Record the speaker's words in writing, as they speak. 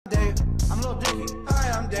Lil Dicky.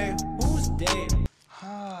 Hi, I'm Dave. Who's Dave?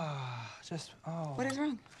 What is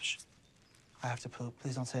wrong? Shh. I have to poop.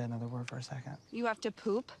 Please don't say another word for a second. You have to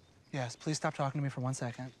poop? Yes, please stop talking to me for 1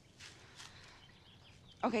 second.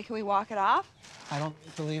 Okay, can we walk it off? I don't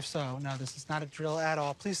believe so. No, this is not a drill at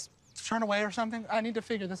all. Please turn away or something. I need to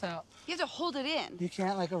figure this out. You have to hold it in. You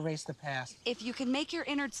can't, like, erase the past. If you can make your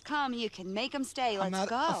innards come, you can make them stay. Let's I'm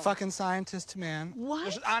go. not a fucking scientist, man. What?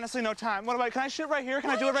 There's honestly no time. What about, can I shit right here? Can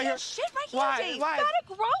I do it right here? Shit right here, Why? Dave. Why? You gotta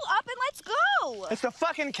grow up and let's go. It's the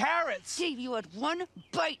fucking carrots. Dave, you had one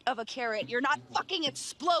bite of a carrot. You're not fucking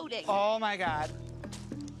exploding. Oh, my God.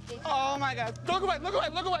 Dave. Oh, my God. Look away, look away,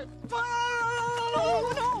 look away. No,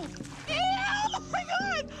 no. Ew, oh, my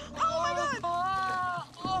God. Oh, my God.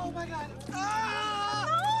 Oh, my God. No.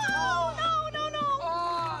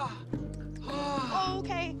 Oh,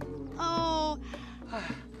 okay. Oh.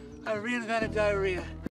 I reinvented diarrhea.